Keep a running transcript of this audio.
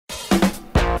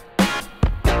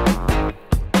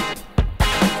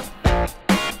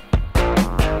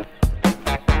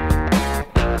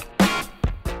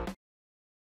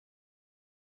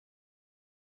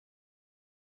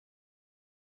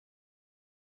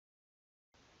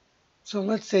So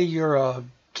let's say you're a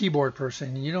keyboard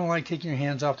person. You don't like taking your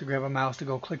hands off to grab a mouse to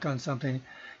go click on something.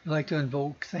 You like to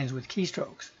invoke things with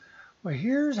keystrokes. Well,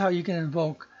 here's how you can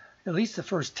invoke at least the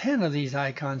first 10 of these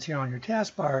icons here on your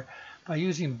taskbar by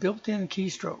using built-in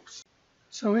keystrokes.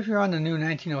 So if you're on the new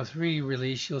 1903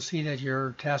 release, you'll see that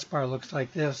your taskbar looks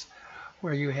like this,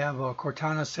 where you have a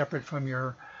Cortana separate from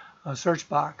your search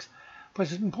box.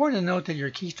 But it's important to note that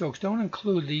your keystrokes don't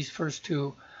include these first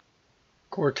two,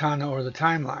 Cortana or the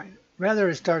timeline. Rather,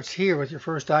 it starts here with your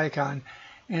first icon,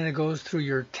 and it goes through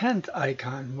your 10th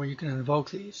icon where you can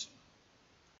invoke these.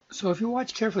 So if you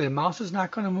watch carefully, the mouse is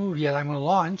not going to move yet. I'm going to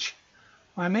launch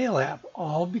my mail app,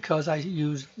 all because I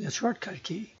used the shortcut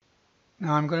key.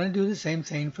 Now I'm going to do the same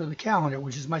thing for the calendar,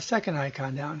 which is my second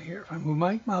icon down here. If I move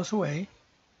my mouse away,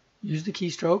 use the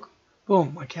keystroke,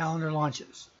 boom, my calendar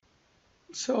launches.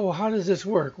 So how does this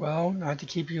work? Well, not to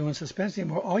keep you in suspense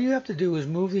anymore, all you have to do is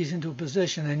move these into a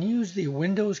position and use the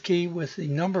Windows key with the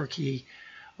number key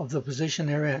of the position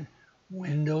they're in.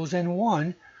 Windows and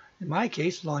 1, in my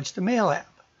case, launch the mail app.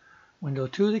 Window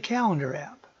 2, the calendar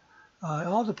app. It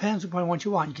all depends upon what you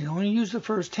want. You can only use the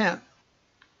first 10.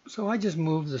 So I just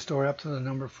moved the store up to the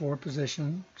number 4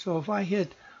 position. So if I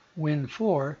hit Win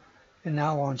 4, it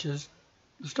now launches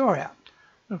the store app.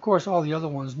 And of course, all the other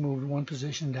ones moved one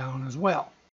position down as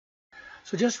well.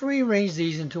 So just rearrange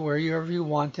these into wherever you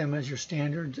want them as your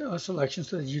standard selection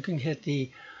so that you can hit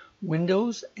the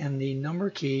Windows and the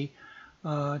number key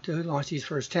to launch these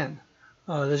first 10.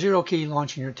 The 0 key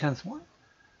launching your 10th one.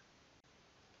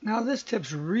 Now this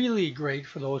tip's really great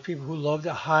for those people who love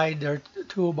to hide their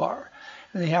toolbar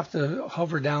and they have to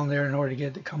hover down there in order to get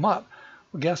it to come up.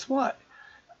 Well, guess what?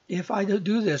 If I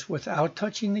do this without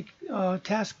touching the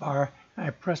taskbar and I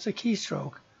press the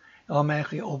keystroke, it'll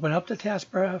automatically open up the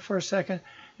taskbar for a second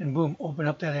and boom, open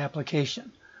up that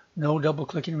application. No double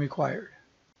clicking required.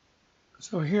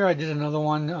 So here I did another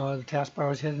one. The taskbar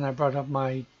was hit and I brought up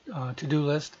my to-do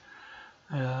list.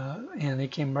 And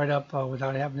it came right up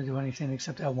without having to do anything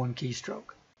except that one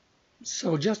keystroke.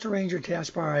 So just arrange your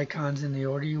taskbar icons in the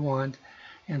order you want,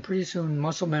 and pretty soon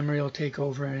muscle memory will take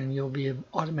over and you'll be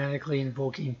automatically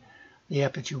invoking the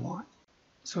app that you want.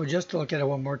 So just to look at it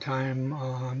one more time,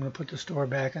 I'm going to put the store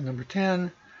back at number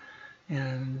 10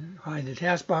 and hide the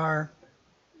taskbar,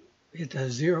 hit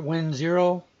the Win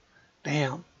 0,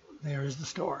 bam, there's the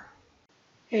store.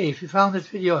 Hey, if you found this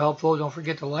video helpful, don't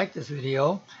forget to like this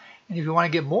video. And if you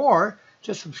want to get more,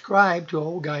 just subscribe to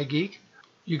Old Guy Geek.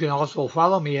 You can also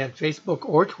follow me at Facebook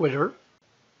or Twitter.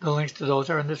 The links to those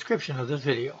are in the description of this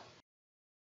video.